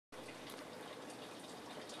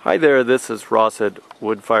Hi there, this is Ross at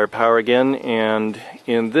Woodfire Power again, and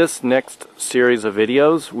in this next series of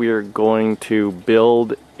videos we are going to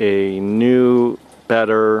build a new,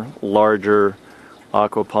 better, larger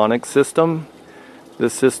aquaponics system.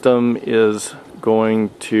 This system is going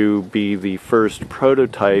to be the first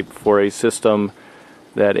prototype for a system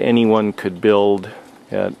that anyone could build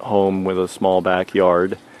at home with a small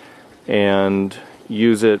backyard and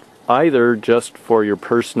use it either just for your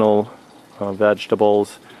personal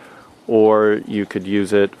vegetables, or you could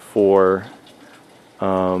use it for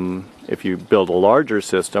if you build a larger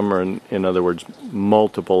system, or in other words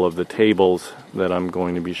multiple of the tables that I'm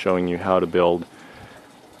going to be showing you how to build.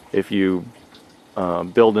 If you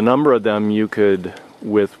build a number of them, you could,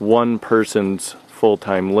 with one person's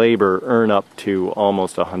full-time labor, earn up to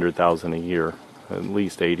almost $100,000 a year, at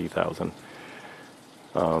least $80,000.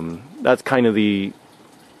 That's kind of the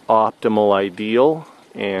optimal ideal,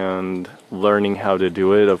 and learning how to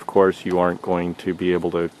do it, of course you aren't going to be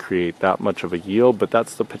able to create that much of a yield, but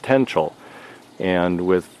that's the potential, and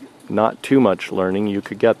with not too much learning you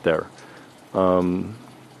could get there.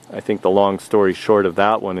 I think the long story short of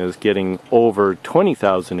that one is getting over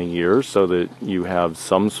 $20,000 a year so that you have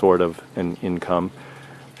some sort of an income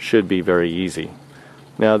should be very easy.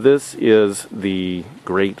 Now this is the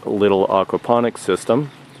great little aquaponics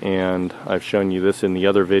system, and I've shown you this in the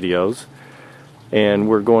other videos, and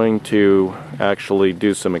we're going to actually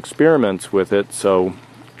do some experiments with it. So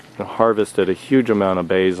I harvested a huge amount of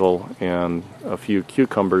basil and a few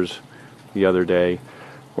cucumbers the other day.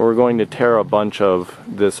 We're going to tear a bunch of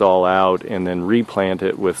this all out and then replant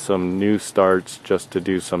it with some new starts just to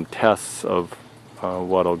do some tests of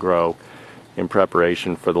what'll grow in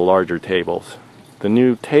preparation for the larger tables. The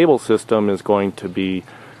new table system is going to be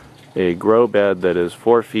a grow bed that is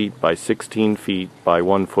 4 feet by 16 feet by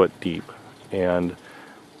 1 foot deep, and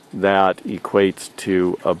that equates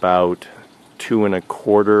to about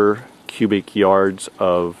 2¼ cubic yards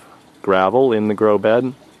of gravel in the grow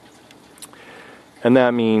bed. And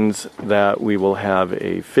that means that we will have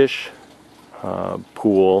a fish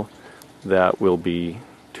pool that will be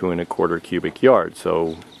 2¼ cubic yards.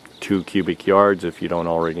 So 2 cubic yards, if you don't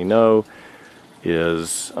already know,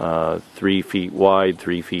 is 3 feet wide,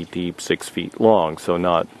 3 feet deep, 6 feet long. So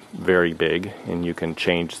not very big, and you can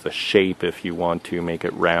change the shape if you want to, make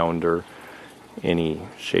it round or any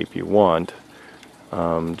shape you want,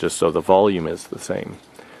 just so the volume is the same.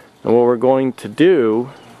 And what we're going to do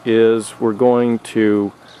is we're going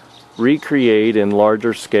to recreate in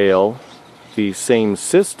larger scale the same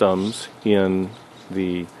systems in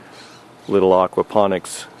the little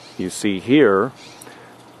aquaponics you see here,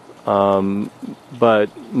 but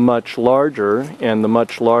much larger, and the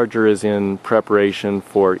much larger is in preparation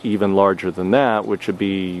for even larger than that, which would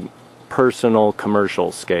be personal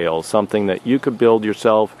commercial scale, something that you could build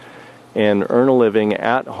yourself and earn a living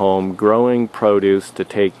at home growing produce to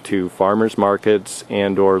take to farmers markets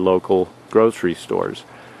and or local grocery stores,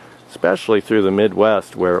 especially through the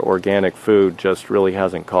Midwest where organic food just really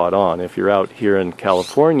hasn't caught on. If you're out here in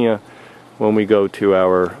California, when we go to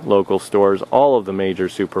our local stores, all of the major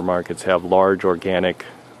supermarkets have large organic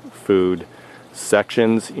food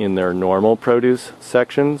sections in their normal produce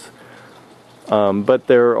sections. But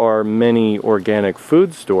there are many organic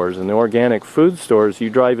food stores, and the organic food stores, you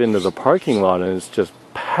drive into the parking lot and it's just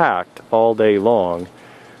packed all day long.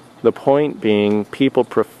 The point being, people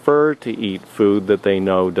prefer to eat food that they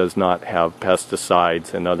know does not have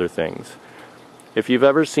pesticides and other things. If you've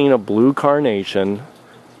ever seen a blue carnation,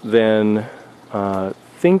 then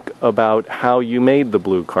think about how you made the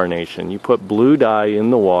blue carnation. You put blue dye in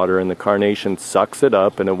the water and the carnation sucks it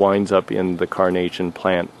up and it winds up in the carnation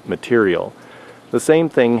plant material. The same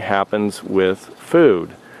thing happens with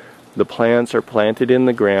food. The plants are planted in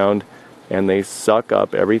the ground and they suck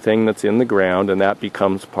up everything that's in the ground, and that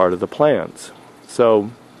becomes part of the plants. So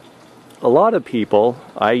a lot of people,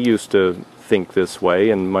 I used to think this way,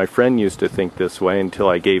 and my friend used to think this way until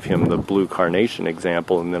I gave him the blue carnation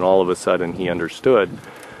example, and then all of a sudden he understood.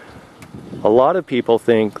 A lot of people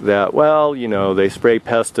think that, well, you know, they spray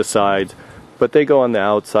pesticides, but they go on the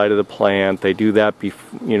outside of the plant. They do that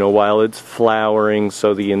while it's flowering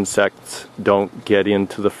so the insects don't get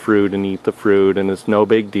into the fruit and eat the fruit, and it's no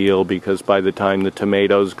big deal because by the time the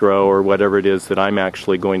tomatoes grow or whatever it is that I'm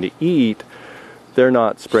actually going to eat, they're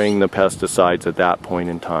not spraying the pesticides at that point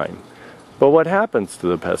in time. But what happens to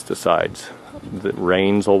the pesticides? The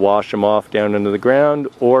rains will wash them off down into the ground,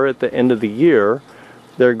 or at the end of the year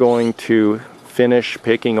they're going to finish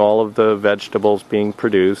picking all of the vegetables being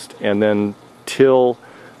produced and then till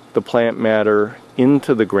the plant matter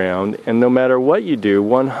into the ground, and no matter what you do,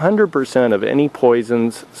 100% of any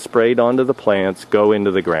poisons sprayed onto the plants go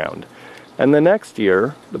into the ground. And the next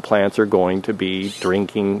year, the plants are going to be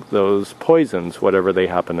drinking those poisons, whatever they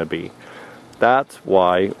happen to be. That's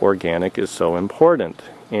why organic is so important.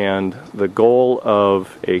 And the goal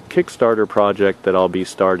of a Kickstarter project that I'll be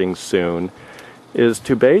starting soon is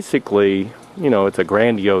to basically, it's a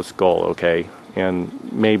grandiose goal, okay?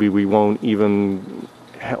 And maybe we won't even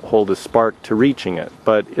hold a spark to reaching it,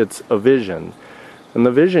 but it's a vision. And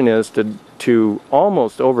the vision is to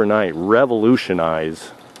almost overnight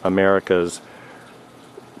revolutionize America's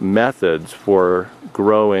methods for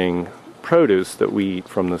growing produce that we eat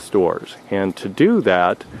from the stores. And to do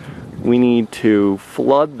that, we need to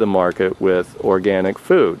flood the market with organic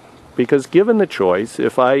food. Because given the choice,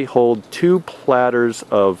 if I hold 2 platters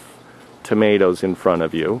of tomatoes in front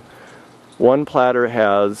of you, one platter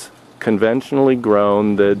has conventionally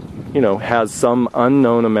grown that, has some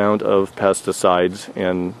unknown amount of pesticides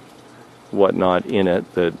and whatnot in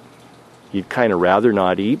it that you'd kind of rather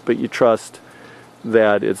not eat, but you trust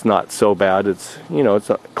that it's not so bad. It's,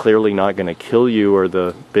 it's clearly not going to kill you, or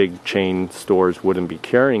the big chain stores wouldn't be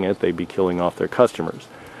carrying it. They'd be killing off their customers.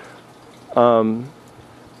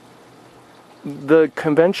 The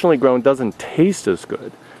conventionally grown doesn't taste as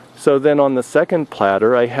good. So then on the second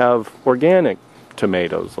platter, I have organic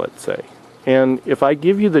tomatoes, let's say. And if I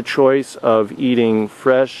give you the choice of eating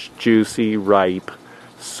fresh, juicy, ripe,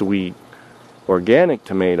 sweet, organic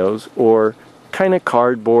tomatoes, or kind of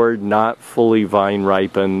cardboard, not fully vine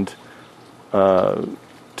ripened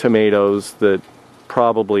tomatoes that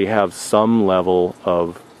probably have some level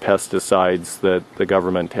of pesticides that the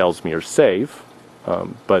government tells me are safe,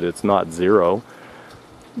 but it's not zero,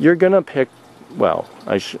 you're going to pick, well,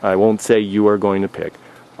 I won't say you are going to pick.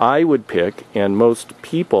 I would pick, and most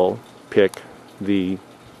people pick, the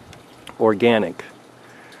organic.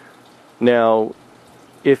 Now,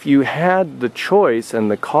 if you had the choice and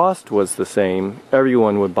the cost was the same,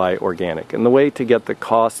 everyone would buy organic. And the way to get the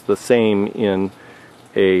cost the same in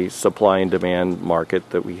a supply and demand market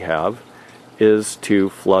that we have is to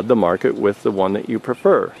flood the market with the one that you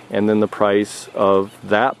prefer. And then the price of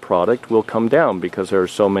that product will come down because there are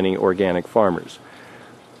so many organic farmers.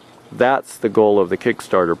 That's the goal of the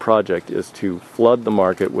Kickstarter project, is to flood the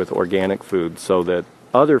market with organic food so that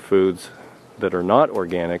other foods that are not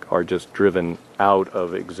organic are just driven out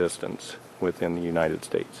of existence within the United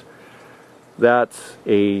States. That's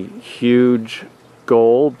a huge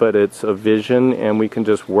goal, but it's a vision, and we can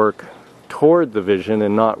just work toward the vision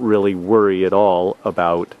and not really worry at all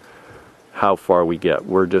about how far we get.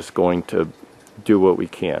 We're just going to do what we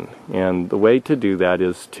can. And the way to do that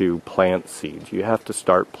is to plant seeds. You have to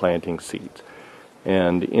start planting seeds.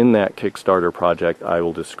 And in that Kickstarter project, I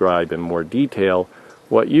will describe in more detail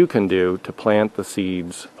what you can do to plant the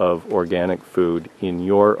seeds of organic food in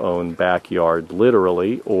your own backyard,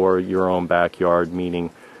 literally, or your own backyard, meaning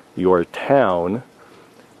your town,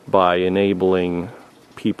 by enabling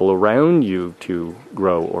people around you to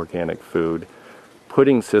grow organic food,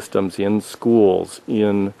 putting systems in schools,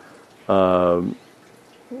 in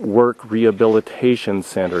work rehabilitation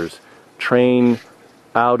centers, train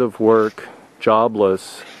out-of-work,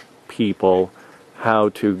 jobless people how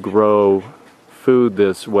to grow food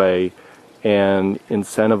this way, and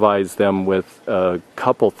incentivize them with a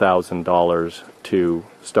couple $1,000s to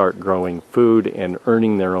start growing food and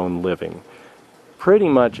earning their own living. Pretty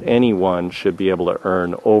much anyone should be able to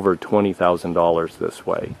earn over $20,000 this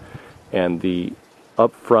way. And the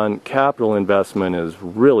upfront capital investment is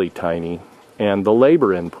really tiny, and the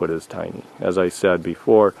labor input is tiny. As I said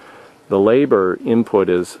before, the labor input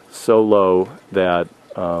is so low that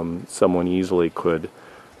someone easily could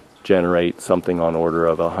generate something on order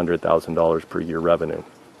of $100,000 per year revenue.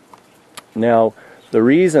 Now, the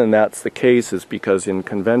reason that's the case is because in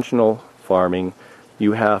conventional farming,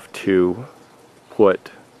 you have to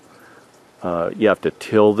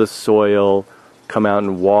till the soil, come out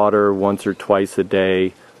and water once or twice a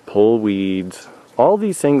day, pull weeds. All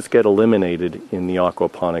these things get eliminated in the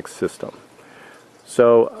aquaponics system.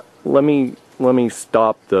 So let me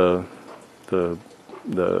stop the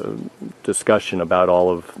discussion about all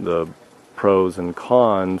of the pros and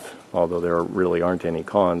cons, although there really aren't any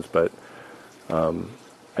cons, but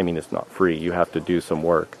I mean, it's not free. You have to do some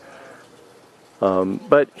work.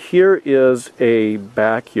 But here is a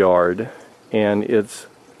backyard, and it's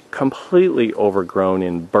completely overgrown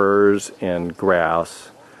in burrs and grass,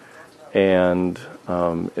 and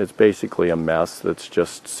it's basically a mess that's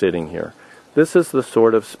just sitting here. This is the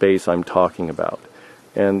sort of space I'm talking about.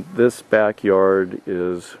 And this backyard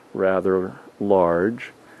is rather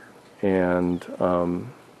large, and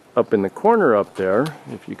up in the corner up there,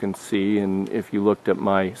 if you can see, and if you looked at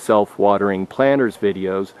my self-watering planters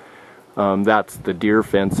videos, that's the deer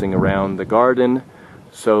fencing around the garden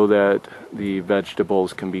so that the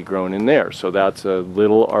vegetables can be grown in there. So that's a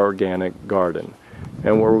little organic garden.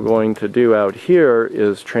 And what we're going to do out here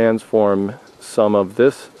is transform some of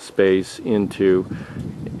this space into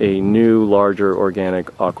a new, larger organic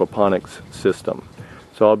aquaponics system.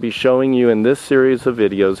 So I'll be showing you in this series of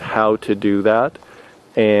videos how to do that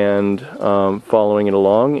and following it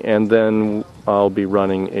along, and then I'll be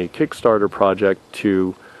running a Kickstarter project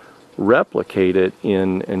to replicate it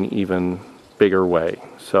in an even bigger way.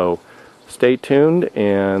 So stay tuned,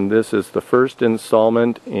 and this is the first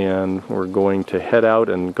installment, and we're going to head out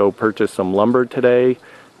and go purchase some lumber today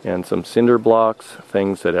and some cinder blocks,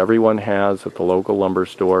 things that everyone has at the local lumber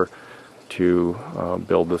store to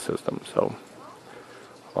build the system. So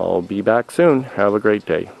I'll be back soon. Have a great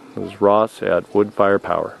day. This is Ross at Wood Fire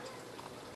Power.